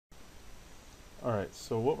Alright,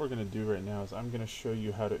 so what we're going to do right now is I'm going to show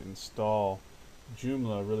you how to install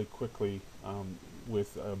Joomla really quickly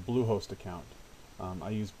with a BlueHost account. I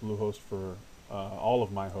use BlueHost for all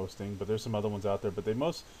of my hosting, but there's some other ones out there, but they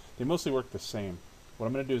mostly work the same. What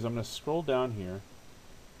I'm going to do is I'm going to scroll down here,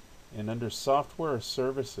 and under Software or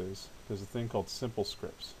Services, there's a thing called Simple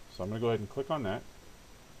Scripts. So I'm going to go ahead and click on that.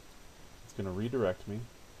 It's going to redirect me.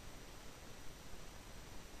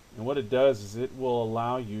 And what it does is it will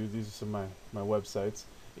allow you, these are some of my websites,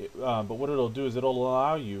 but what it'll do is it'll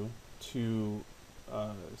allow you to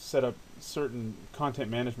set up certain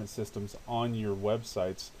content management systems on your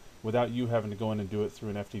websites without you having to go in and do it through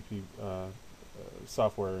an FTP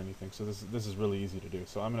software or anything. So this is really easy to do.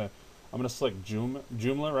 So I'm gonna select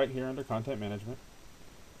Joomla right here under content management,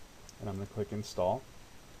 and I'm gonna click install.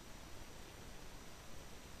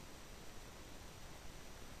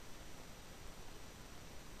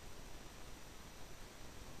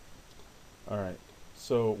 Alright,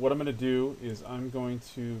 so what I'm going to do is I'm going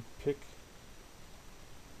to pick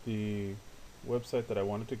the website that I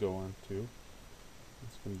wanted to go on to.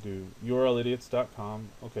 It's going to do urlidiots.com.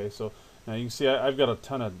 Okay, so now you can see I've got a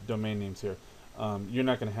ton of domain names here. You're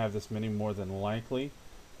not going to have this many more than likely.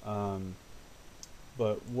 But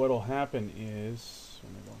what will happen is,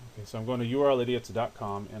 okay, so I'm going to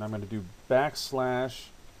urlidiots.com, and I'm going to do /template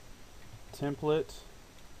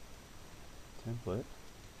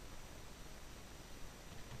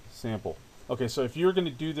sample. Okay, so if you're going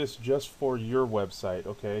to do this just for your website,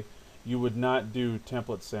 okay, you would not do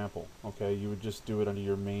template sample. Okay, you would just do it under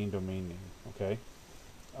your main domain name. Okay,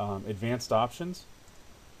 advanced options.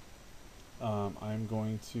 I'm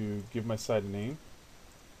going to give my site a name,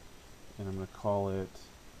 and I'm going to call it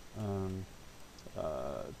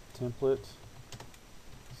template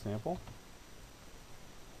sample.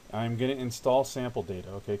 I'm going to install sample data,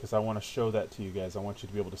 okay, because I want to show that to you guys. I want you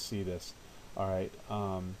to be able to see this. All right.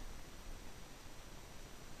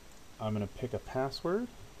 I'm going to pick a password.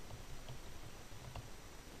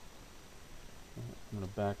 I'm going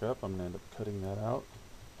to back up. I'm going to end up cutting that out.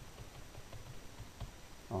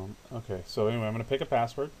 Okay, so anyway, I'm going to pick a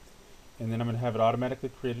password, and then I'm going to have it automatically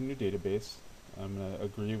create a new database. I'm going to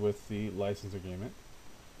agree with the license agreement,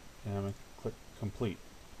 and I'm going to click complete.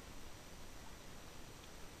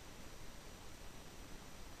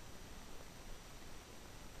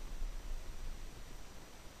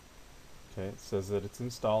 Okay, it says that it's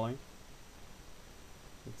installing.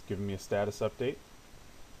 It's giving me a status update.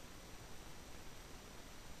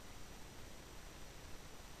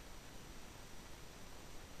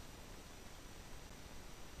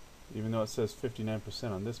 Even though it says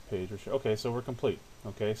 59% on this page. Okay, so we're complete.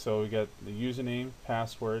 Okay, so we got the username,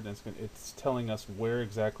 password, and it's telling us where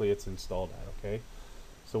exactly it's installed at. Okay,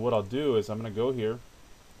 so what I'll do is I'm going to go here.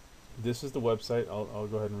 This is the website. I'll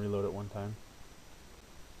go ahead and reload it one time.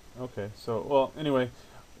 Okay, so, well, anyway,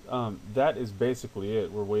 that is basically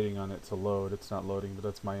it. We're waiting on it to load. It's not loading, but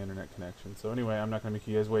that's my internet connection. So anyway, I'm not going to make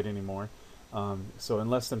you guys wait anymore. So in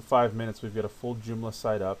less than 5 minutes, we've got a full Joomla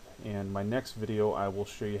site up, and my next video, I will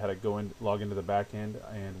show you how to log into the back end,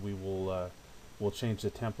 and we'll change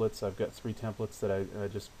the templates. I've got 3 templates that I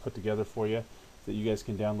just put together for you that you guys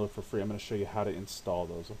can download for free. I'm going to show you how to install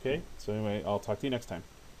those. Okay? So anyway, I'll talk to you next time.